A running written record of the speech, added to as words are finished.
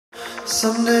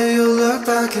Someday you'll look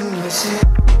back and you'll see.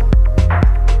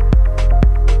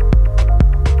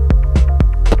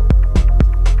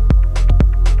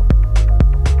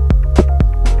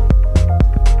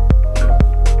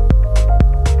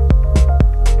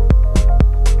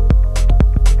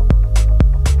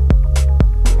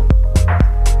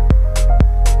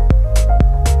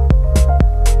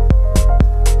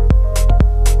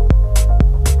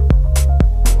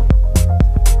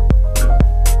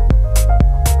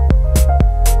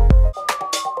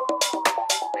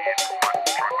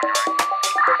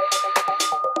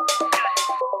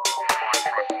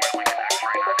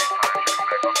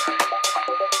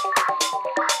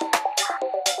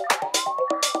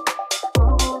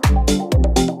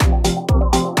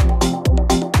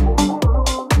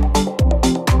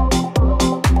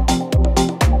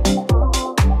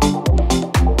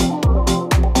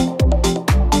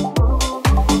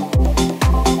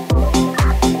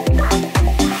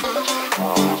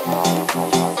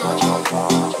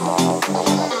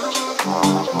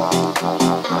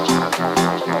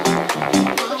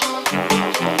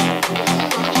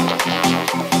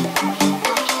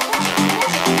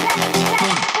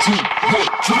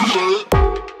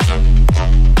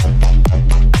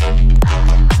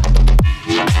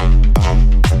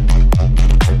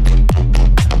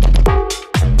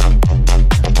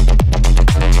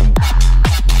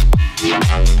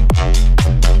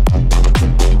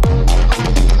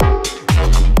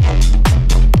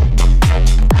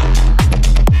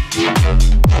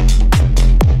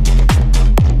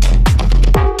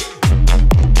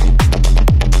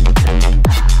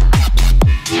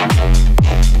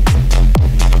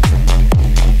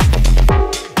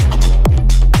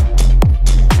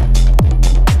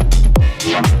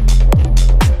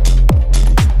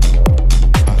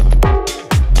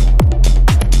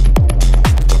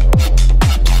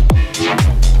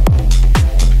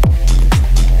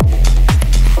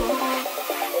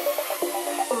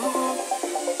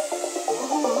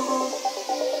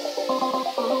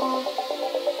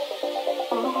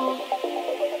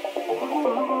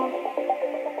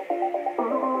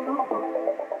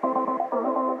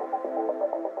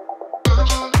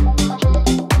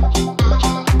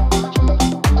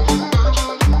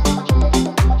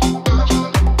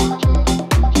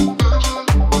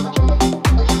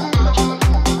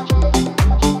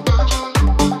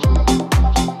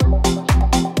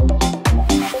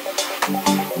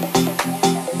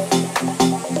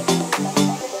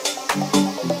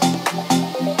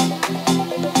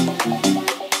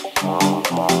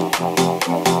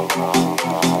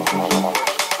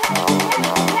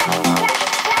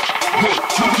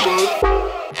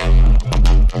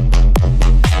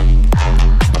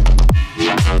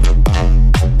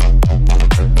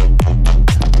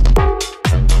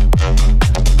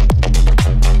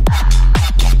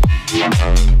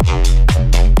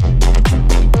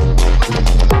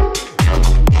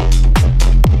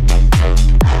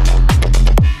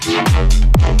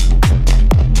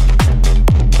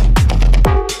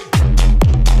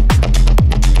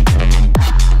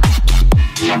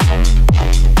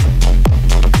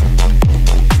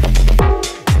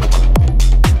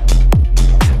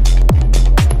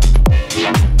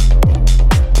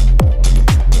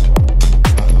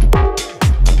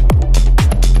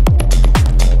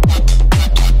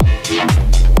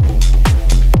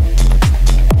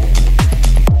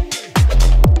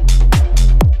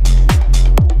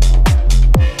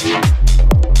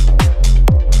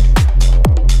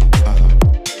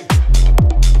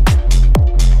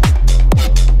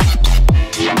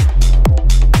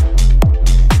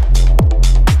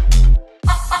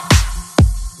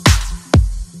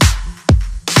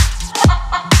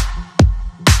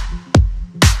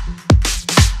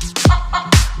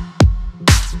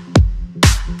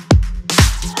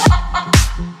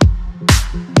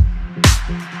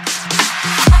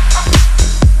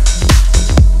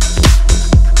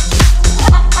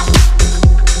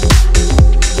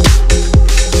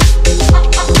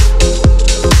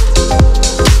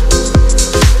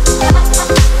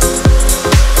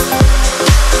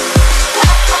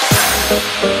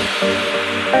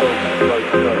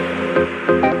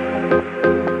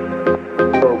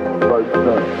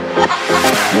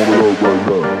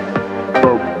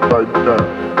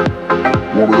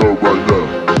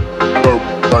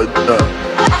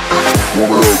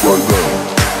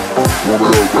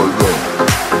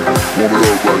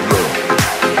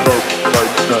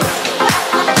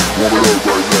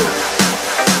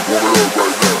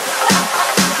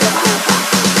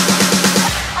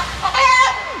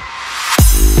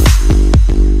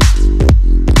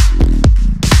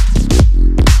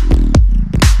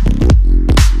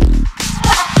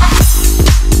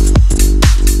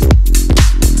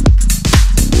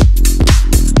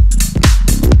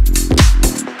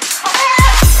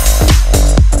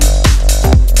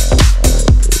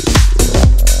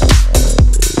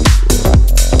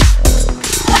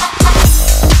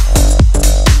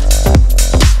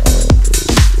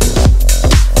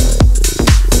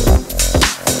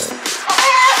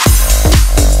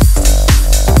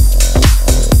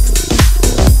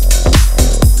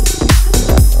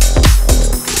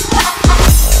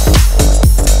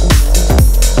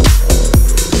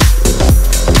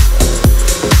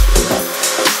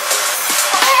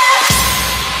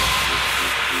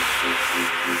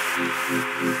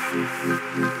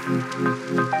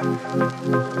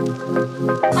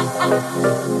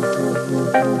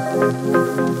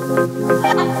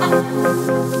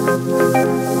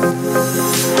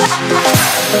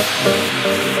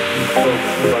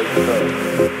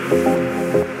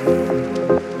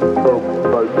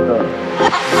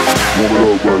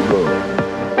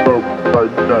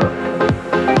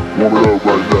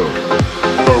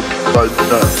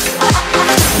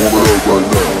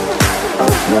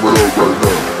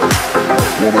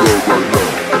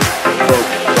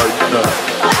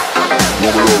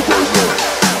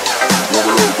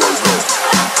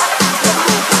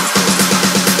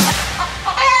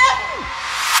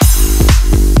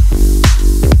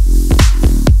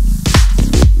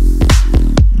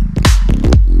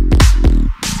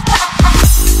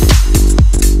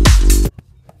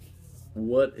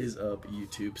 What is up,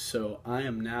 YouTube? So I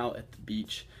am now at the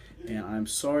beach, and I'm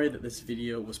sorry that this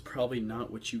video was probably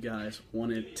not what you guys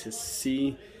wanted to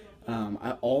see.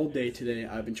 All day today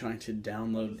I've been trying to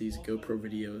download these GoPro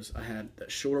videos. I had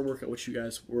that shoulder workout which you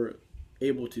guys were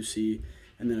able to see,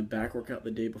 and then a back workout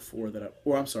the day before that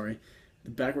the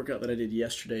back workout that I did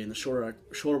yesterday, and the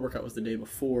shoulder workout was the day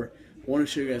before. I want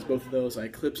to show you guys both of those. I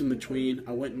had clips in between.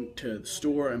 I went into the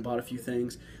store and bought a few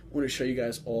things. I want to show you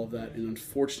guys all of that, and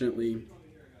unfortunately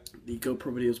the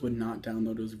GoPro videos would not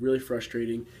download. It was really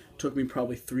frustrating. It took me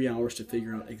probably 3 hours to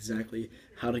figure out exactly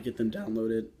how to get them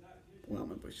downloaded. Wow,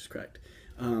 my voice just cracked.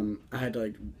 I had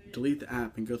to delete the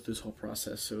app and go through this whole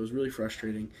process, so it was really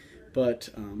frustrating. But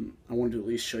I wanted to at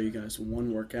least show you guys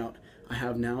one workout. I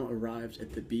have now arrived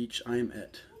at the beach. I am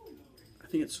at, I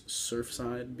think it's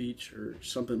Surfside Beach or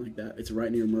something like that. It's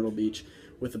right near Myrtle Beach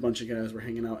with a bunch of guys. We're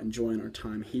hanging out, enjoying our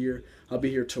time here. I'll be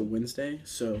here till Wednesday,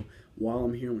 so while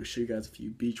I'm here, I'm going to show you guys a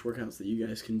few beach workouts that you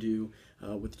guys can do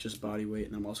with just body weight,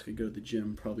 and I'm also going to go to the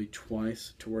gym probably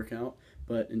twice to work out.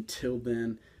 But until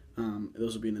then,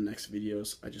 those will be in the next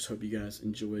videos. I just hope you guys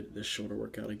enjoyed this shoulder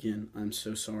workout. Again, I'm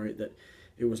so sorry that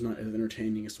it was not as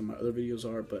entertaining as some of my other videos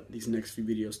are, but these next few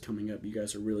videos coming up, you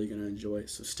guys are really going to enjoy,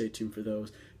 so stay tuned for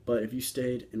those. But if you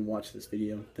stayed and watched this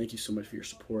video, thank you so much for your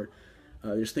support.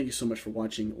 Just thank you so much for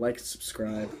watching. Like and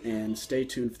subscribe, and stay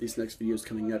tuned for these next videos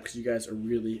coming up because you guys are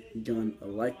really gonna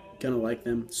like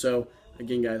them. So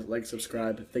again, guys, like,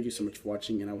 subscribe. Thank you so much for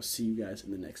watching, and I will see you guys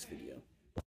in the next video.